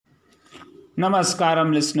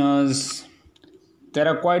Namaskaram, listeners. There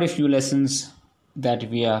are quite a few lessons that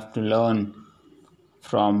we have to learn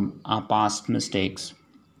from our past mistakes.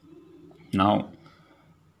 Now,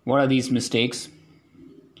 what are these mistakes?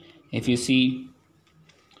 If you see,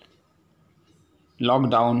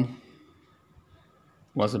 lockdown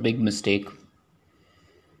was a big mistake,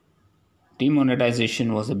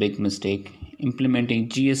 demonetization was a big mistake, implementing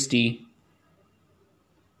GST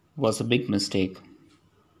was a big mistake,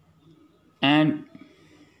 and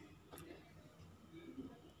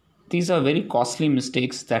these are very costly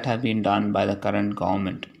mistakes that have been done by the current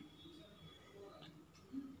government.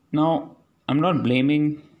 Now, I'm not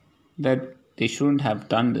blaming that they shouldn't have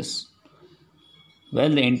done this. Well,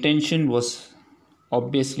 the intention was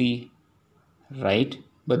obviously right,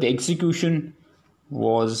 but the execution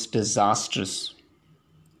was disastrous.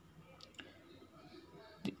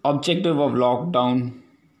 The objective of lockdown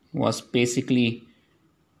was basically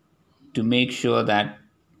to make sure that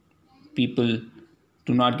people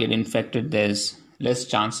do not get infected. There's less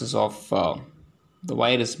chances of the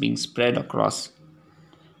virus being spread across.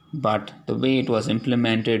 But the way it was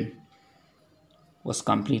implemented was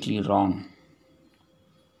completely wrong.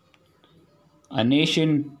 A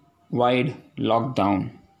nationwide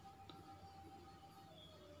lockdown,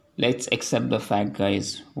 let's accept the fact,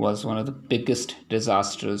 guys, was one of the biggest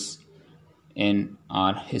disasters in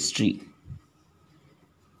our history.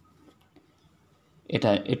 It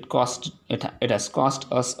has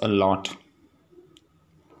cost us a lot,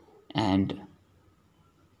 and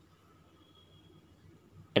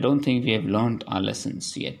I don't think we have learned our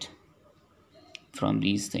lessons yet from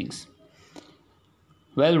these things.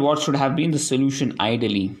 Well, what should have been the solution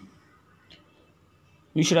ideally?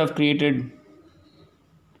 We should have created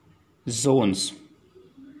zones.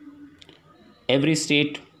 Every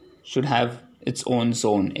state should have its own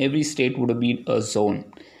zone. Every state would have been a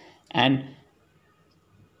zone. And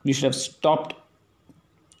we should have stopped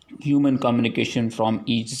human communication from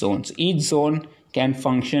each zone. So each zone can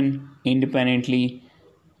function independently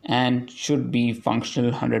and should be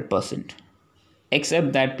functional 100%.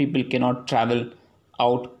 Except that people cannot travel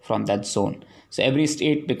out from that zone. So every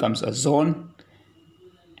state becomes a zone,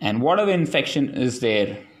 and whatever infection is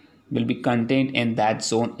there will be contained in that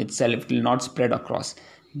zone itself. It will not spread across.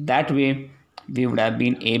 That way, we would have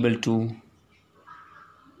been able to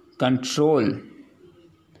control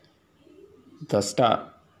the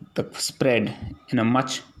spread in a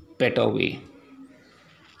much better way.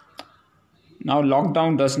 Now,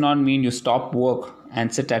 lockdown does not mean you stop work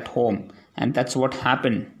and sit at home, and that's what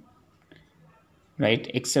happened, right?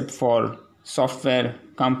 Except for software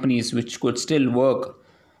companies which could still work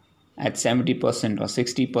at 70% or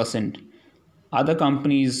 60%. Other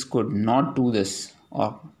companies could not do this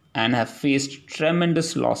and have faced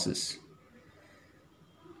tremendous losses.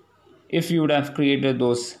 If you would have created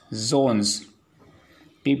those zones,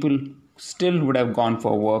 people still would have gone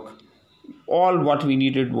for work. All what we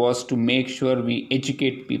needed was to make sure we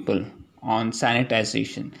educate people on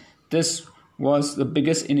sanitization. This was the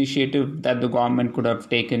biggest initiative that the government could have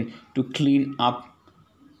taken to clean up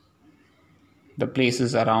the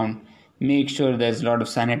places around, make sure there's a lot of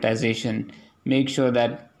sanitization, make sure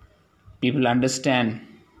that people understand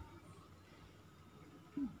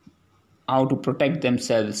how to protect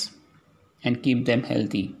themselves and keep them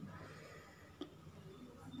healthy.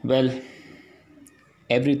 Well,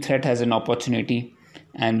 every threat has an opportunity,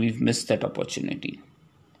 and we've missed that opportunity.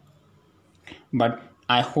 But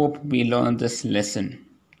I hope we learn this lesson,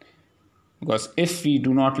 because if we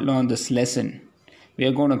do not learn this lesson, we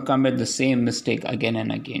are going to commit the same mistake again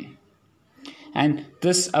and again. And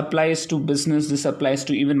this applies to business, this applies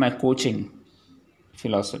to even my coaching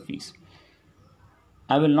philosophies.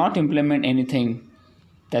 I will not implement anything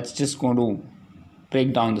that's just going to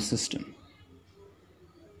break down the system.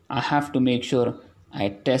 I have to make sure I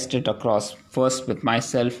test it across first with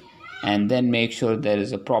myself, and then make sure there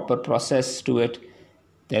is a proper process to it.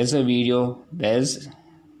 There's a video, there's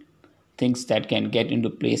things that can get into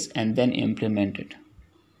place, and then implement it.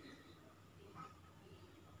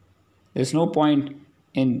 There's no point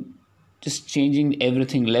in just changing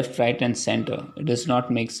everything left, right, and center. It does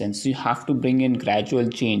not make sense. You have to bring in gradual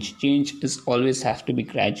change. Change is always have to be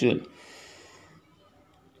gradual,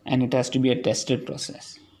 and it has to be a tested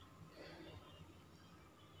process.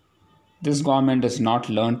 This government has not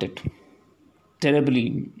learnt it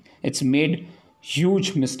terribly. It's made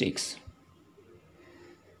huge mistakes,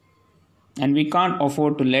 and we can't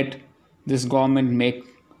afford to let this government make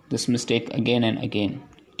this mistake again and again.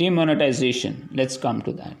 Demonetization, let's come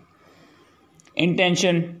to that.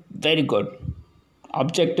 Intention, very good.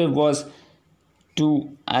 Objective was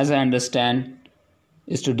to, as I understand,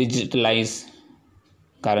 is to digitalize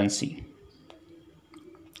currency.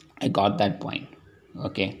 I got that point.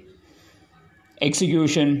 Okay.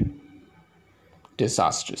 Execution,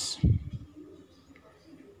 disastrous.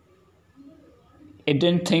 It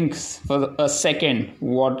didn't think for a second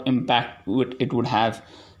what impact it would have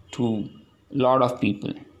to a lot of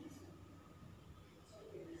people.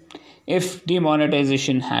 If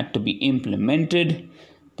demonetization had to be implemented,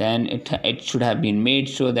 then it should have been made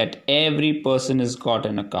sure that every person has got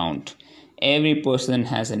an account, every person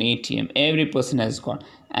has an ATM, every person has got,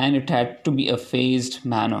 and it had to be a phased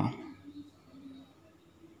manner.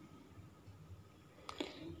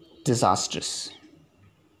 Disastrous.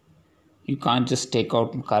 You can't just take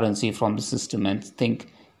out currency from the system and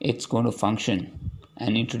think it's going to function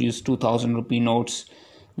and introduce 2000 rupee notes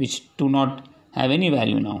which do not have any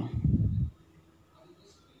value now.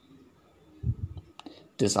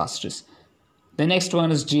 Disastrous. The next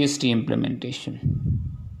one is GST implementation.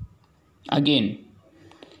 Again,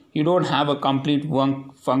 you don't have a complete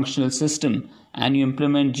functional system and you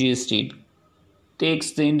implement GST. It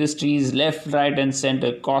takes the industries left, right and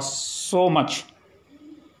center, costs so much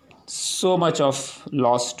of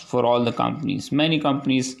lost for all the companies. Many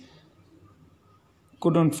companies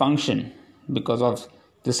couldn't function because of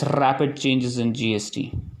this rapid changes in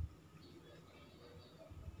GST.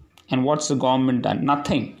 And what's the government done?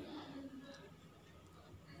 Nothing.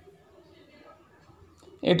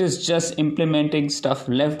 It is just implementing stuff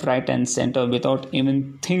left, right and center without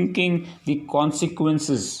even thinking the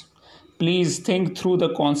consequences. Please think through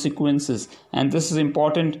the consequences. And this is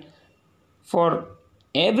important for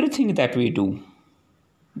everything that we do.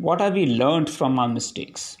 What have we learned from our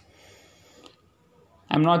mistakes?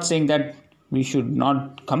 I'm not saying that we should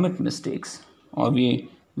not commit mistakes or we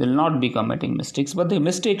will not be committing mistakes, but the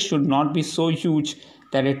mistakes should not be so huge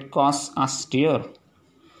that it costs us dear.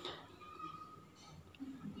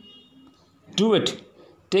 Do it.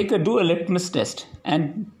 Do a litmus test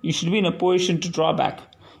and you should be in a position to draw back.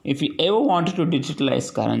 If you ever wanted to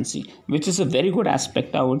digitalize currency, which is a very good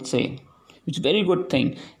aspect, I would say, which is a very good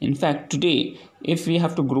thing. In fact, today, if we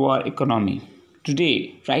have to grow our economy,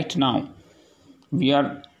 today, right now, we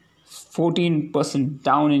are 14%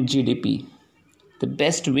 down in GDP. The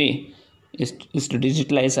best way is to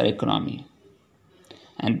digitalize our economy.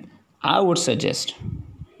 And I would suggest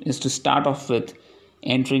is to start off with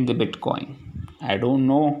entering the Bitcoin. I don't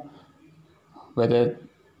know whether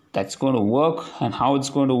that's going to work and how it's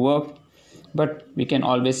going to work, but we can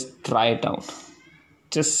always try it out.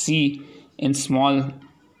 Just see in small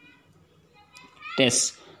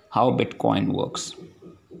tests how Bitcoin works.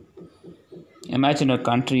 Imagine a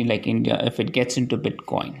country like India, if it gets into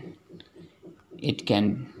Bitcoin, it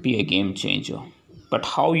can be a game changer. But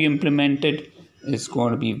how you implement it is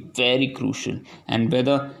going to be very crucial. And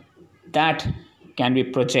whether that can be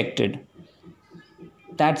projected,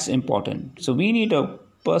 that's important. So we need a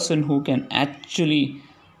person who can actually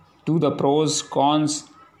do the pros, cons,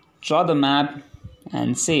 draw the map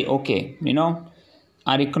and say, okay,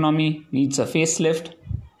 our economy needs a facelift.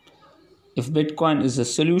 If Bitcoin is a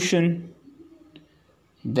solution,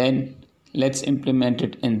 then let's implement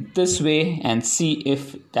it in this way and see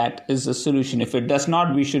if that is a solution. If it does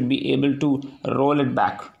not, we should be able to roll it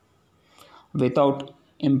back without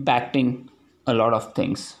impacting a lot of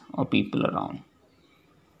things or people around.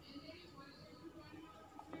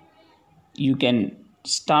 You can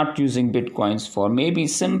start using Bitcoins for maybe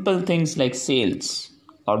simple things like sales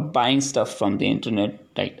or buying stuff from the internet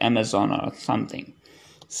like Amazon or something.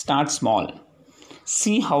 Start small.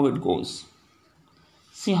 See how it goes.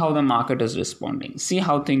 See how the market is responding. See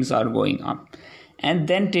how things are going up. And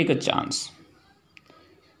then take a chance.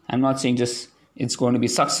 I'm not saying just it's going to be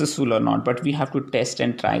successful or not, but we have to test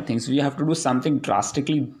and try things. We have to do something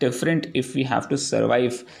drastically different if we have to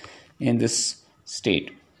survive in this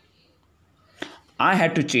state. I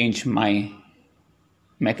had to change my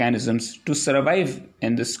mechanisms to survive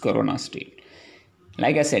in this corona state.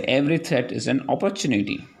 Like I said, every threat is an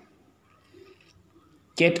opportunity.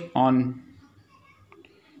 Get on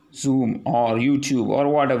Zoom or YouTube or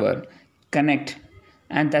whatever, connect.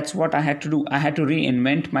 And that's what I had to do. I had to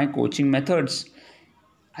reinvent my coaching methods.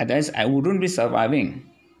 Otherwise, I wouldn't be surviving.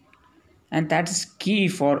 And that is key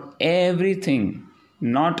for everything.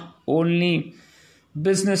 Not only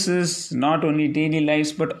businesses, not only daily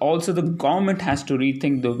lives, but also the government has to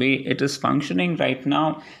rethink the way it is functioning right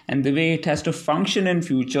now and the way it has to function in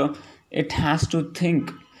future. It has to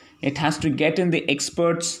think. It has to get in the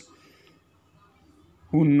experts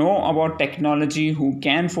who know about technology, who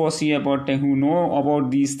can foresee about who know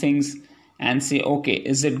about these things and say, okay,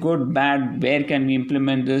 is it good, bad, where can we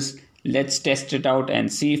implement this? Let's test it out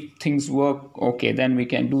and see if things work. Okay, then we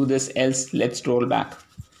can do this, else let's roll back.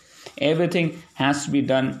 Everything has to be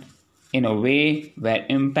done in a way where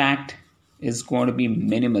impact is going to be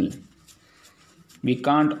minimal. We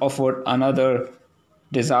can't afford another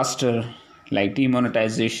disaster like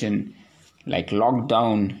demonetization, like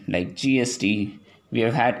lockdown, like GST. We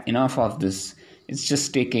have had enough of this. It's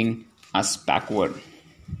just taking us backward.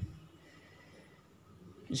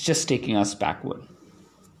 It's just taking us backward.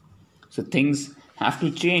 So things have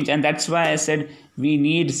to change. And that's why I said we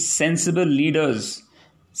need sensible leaders.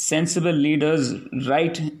 Sensible leaders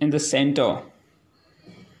right in the center.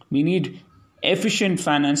 We need efficient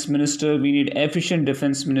finance minister. We need efficient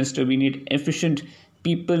defense minister. We need efficient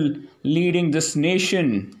people leading this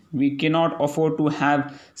nation. We cannot afford to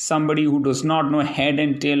have somebody who does not know head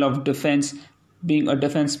and tail of defense being a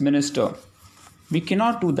defense minister. We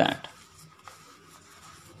cannot do that.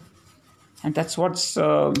 And that's what's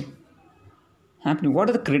happening. What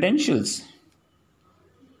are the credentials?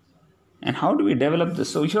 And how do we develop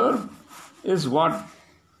this? So here is what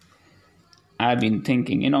I've been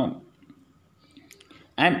thinking,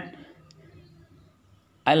 And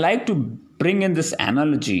I like to bring in this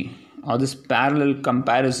analogy or this parallel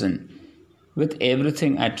comparison with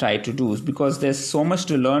everything I try to do, because there's so much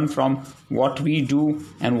to learn from what we do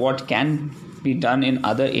and what can be done in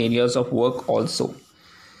other areas of work also.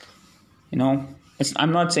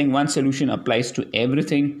 I'm not saying one solution applies to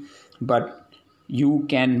everything, but you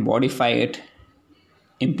can modify it,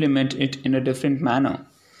 implement it in a different manner,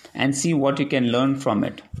 and see what you can learn from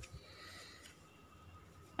it.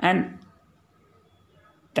 And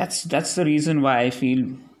that's the reason why I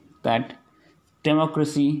feel that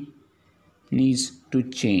democracy needs to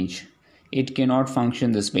change. It cannot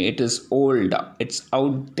function this way. It is old. It's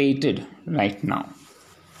outdated right now.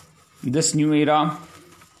 This new era,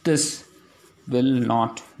 this will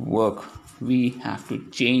not work. We have to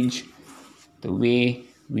change the way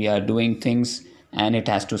we are doing things, and it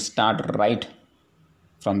has to start right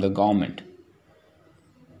from the government.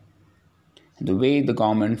 The way the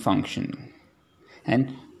government functions.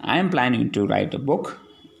 And I am planning to write a book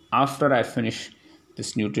after I finish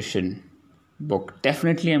this nutrition book.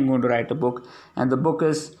 Definitely I'm going to write a book, and the book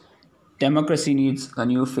is Democracy Needs a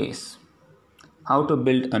New Face: How to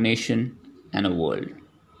Build a Nation and a World.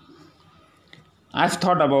 I've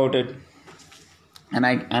thought about it, and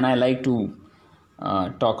I like to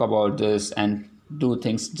talk about this and do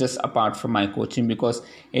things just apart from my coaching, because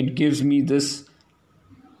it gives me this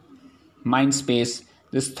mind space,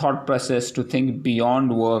 this thought process to think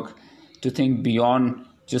beyond work, to think beyond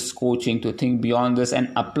just coaching, to think beyond this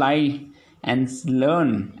and apply and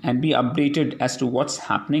learn and be updated as to what's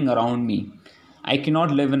happening around me. I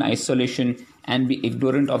cannot live in isolation and be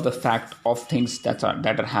ignorant of the fact of things that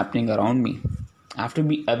are happening around me. I have to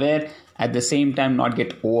be aware, at the same time not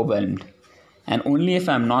get overwhelmed. And only if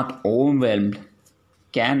I'm not overwhelmed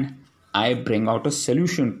can I bring out a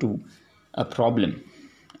solution to a problem.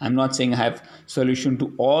 I'm not saying I have solution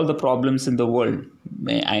to all the problems in the world.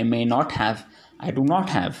 I may not have, I do not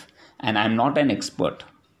have, and I'm not an expert.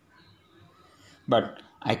 But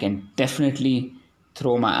I can definitely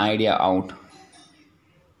throw my idea out.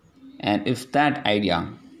 And if that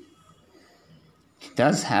idea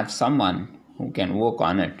does have someone who can work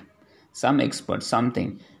on it, some expert,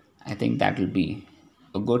 something, I think that will be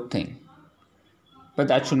a good thing. But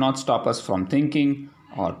that should not stop us from thinking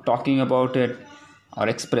or talking about it or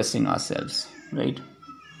expressing ourselves, right?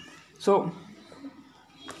 So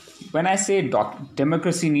when I say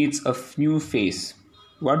democracy needs a new face,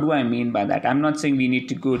 what do I mean by that? I'm not saying we need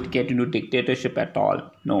to get into dictatorship at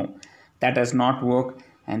all. No, that does not work,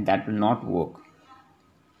 and that will not work.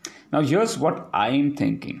 Now here's what I am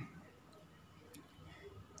thinking.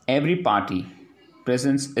 Every party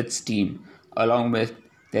presents its team along with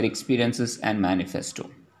their experiences and manifesto.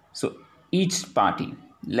 So each party,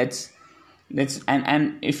 let's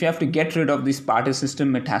and if you have to get rid of this party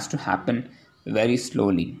system, it has to happen very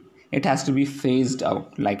slowly. It has to be phased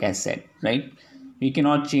out, like I said, right? We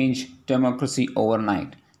cannot change democracy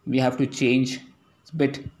overnight. We have to change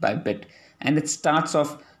bit by bit. And it starts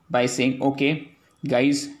off by saying, okay,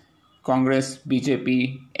 guys, Congress,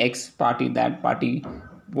 BJP, X party, that party,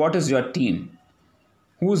 what is your team?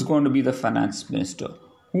 Who's going to be the finance minister?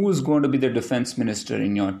 Who is going to be the defense minister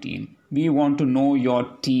in your team? We want to know your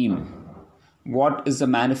team. What is the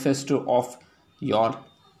manifesto of your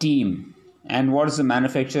team? And what is the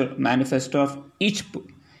manifesto of each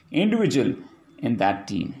individual in that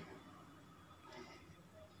team?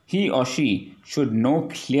 He or she should know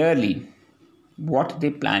clearly what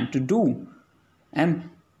they plan to do. And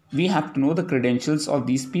we have to know the credentials of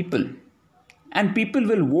these people. And people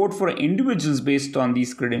will vote for individuals based on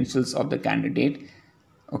these credentials of the candidate.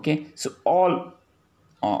 Okay, so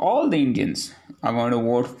all the Indians are going to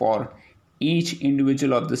vote for each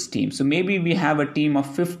individual of this team. So maybe we have a team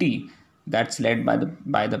of 50 that's led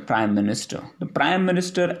by the prime minister. The prime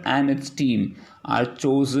minister and its team are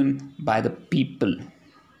chosen by the people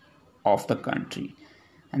of the country,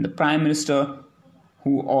 and the prime minister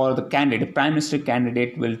prime minister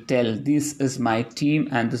candidate will tell, this is my team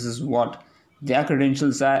and this is what their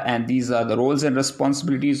credentials are, and these are the roles and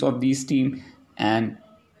responsibilities of these team, and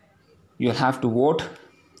you have to vote.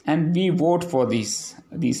 And we vote for these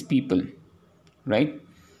people, right?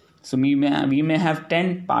 So we may have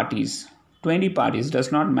 10 parties, 20 parties,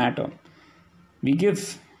 does not matter.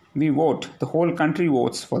 We vote, the whole country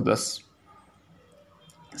votes for this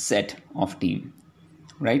set of team,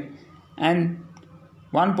 right? And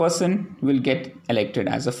one person will get elected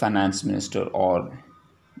as a finance minister or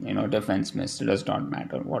defense minister, does not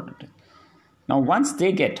matter what it is. Now once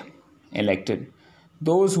they get elected,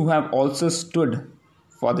 those who have also stood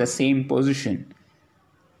for the same position,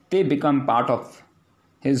 they become part of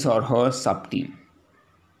his or her sub team.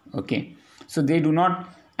 Okay, so they do not,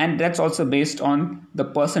 and that's also based on the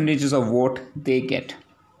percentages of vote they get,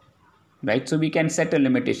 right? So we can set a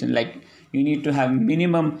limitation, like you need to have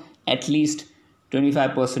minimum at least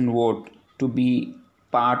 25% vote to be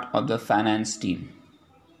part of the finance team.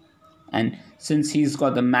 And since he's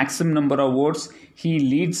got the maximum number of votes, he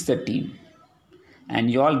leads the team,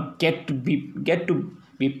 and you all get to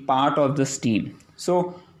be part of this team.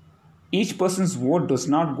 So each person's vote does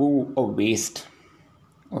not go a waste.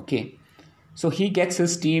 Okay, so he gets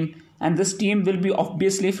his team, and this team will be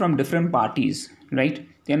obviously from different parties, right?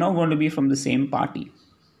 They're not going to be from the same party.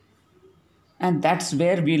 And that's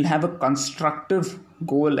where we'll have a constructive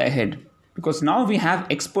goal ahead, because now we have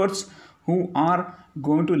experts who are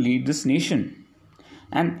going to lead this nation.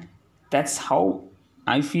 And that's how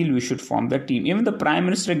I feel we should form the team. Even the prime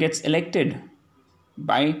minister gets elected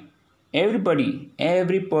by everybody,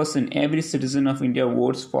 every person, every citizen of India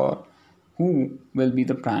votes for who will be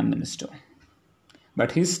the prime minister.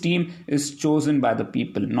 But his team is chosen by the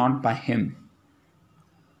people, not by him.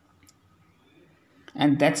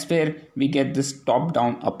 And that's where we get this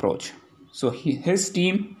top-down approach. So his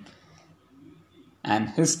team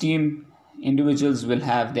individuals will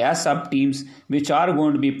have their sub-teams, which are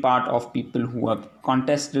going to be part of people who have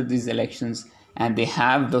contested these elections, and they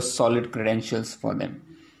have those solid credentials for them.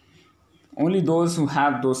 Only those who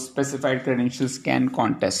have those specified credentials can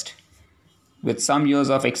contest with some years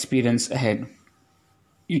of experience ahead.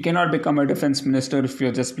 You cannot become a defense minister if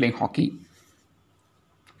you're just playing hockey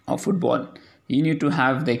or football. You need to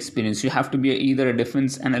have the experience. You have to be either a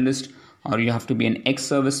defense analyst, or you have to be an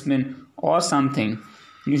ex-serviceman or something.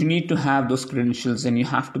 You need to have those credentials, and you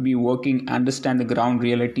have to be working, understand the ground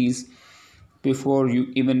realities before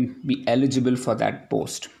you even be eligible for that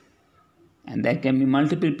post. And there can be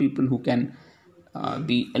multiple people who can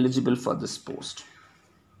be eligible for this post.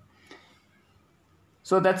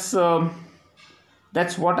 So that's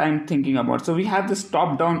what I'm thinking about. So we have this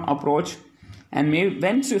top-down approach, and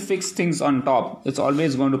once you fix things on top, it's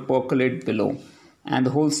always going to percolate below, and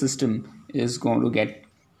the whole system is going to get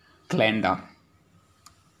cleaned up.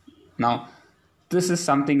 Now, this is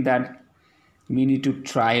something that we need to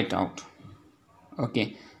try it out.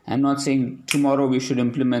 Okay, I'm not saying tomorrow we should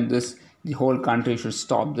implement this, the whole country should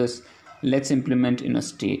stop this. Let's implement in a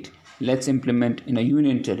state. Let's implement in a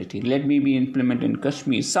union territory. Let maybe implement in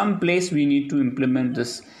Kashmir. Some place we need to implement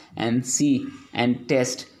this and see and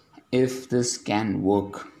test if this can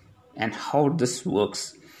work and how this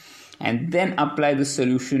works. And then apply the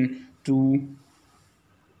solution to,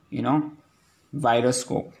 wider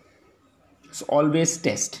scope. So always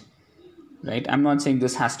test, right? I'm not saying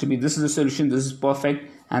this is the solution, this is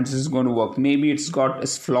perfect, and this is going to work. Maybe it's got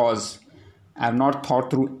its flaws. I've not thought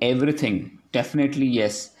through everything. Definitely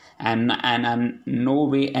yes. And I'm no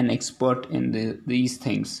way an expert in these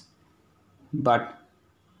things. But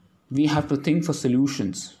we have to think for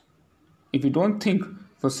solutions. If you don't think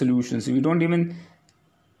for solutions, if you don't even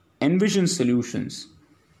envision solutions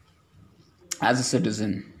as a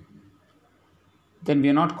citizen, then we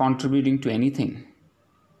are not contributing to anything,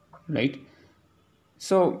 right?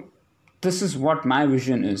 So this is what my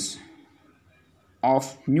vision is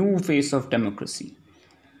of new face of democracy.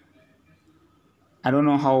 I don't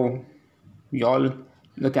know how y'all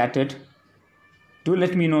look at it. Do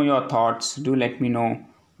let me know your thoughts. Do let me know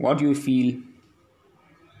what you feel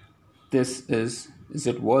this is. Is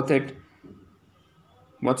it worth it?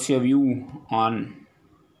 What's your view on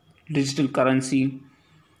digital currency?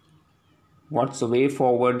 What's the way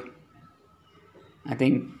forward? I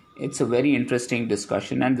think it's a very interesting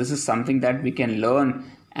discussion, and this is something that we can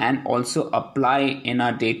learn and also apply in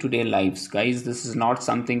our day-to-day lives. Guys, this is not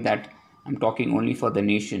something that I'm talking only for the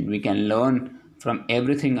nation. We can learn from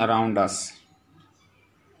everything around us,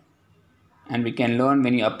 and we can learn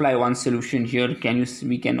when you apply one solution here.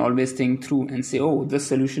 We can always think through and say, oh, this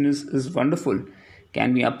solution is wonderful.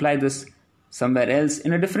 Can we apply this somewhere else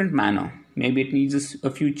in a different manner? Maybe it needs a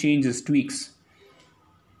few changes, tweaks.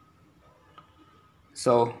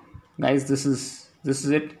 So guys, this is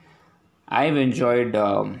it. I've enjoyed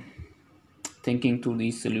thinking through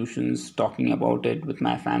these solutions, talking about it with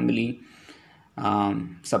my family.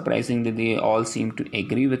 Surprisingly, they all seem to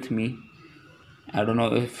agree with me. I don't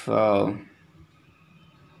know if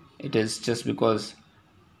it is just because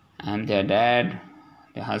I'm their dad,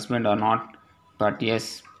 their husband, or not, but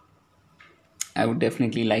yes, I would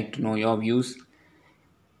definitely like to know your views.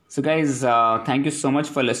 So guys, thank you so much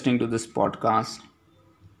for listening to this podcast.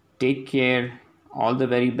 Take care. All the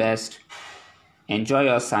very best. Enjoy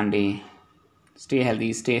your Sunday. Stay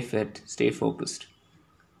healthy, stay fit, stay focused.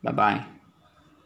 Bye bye.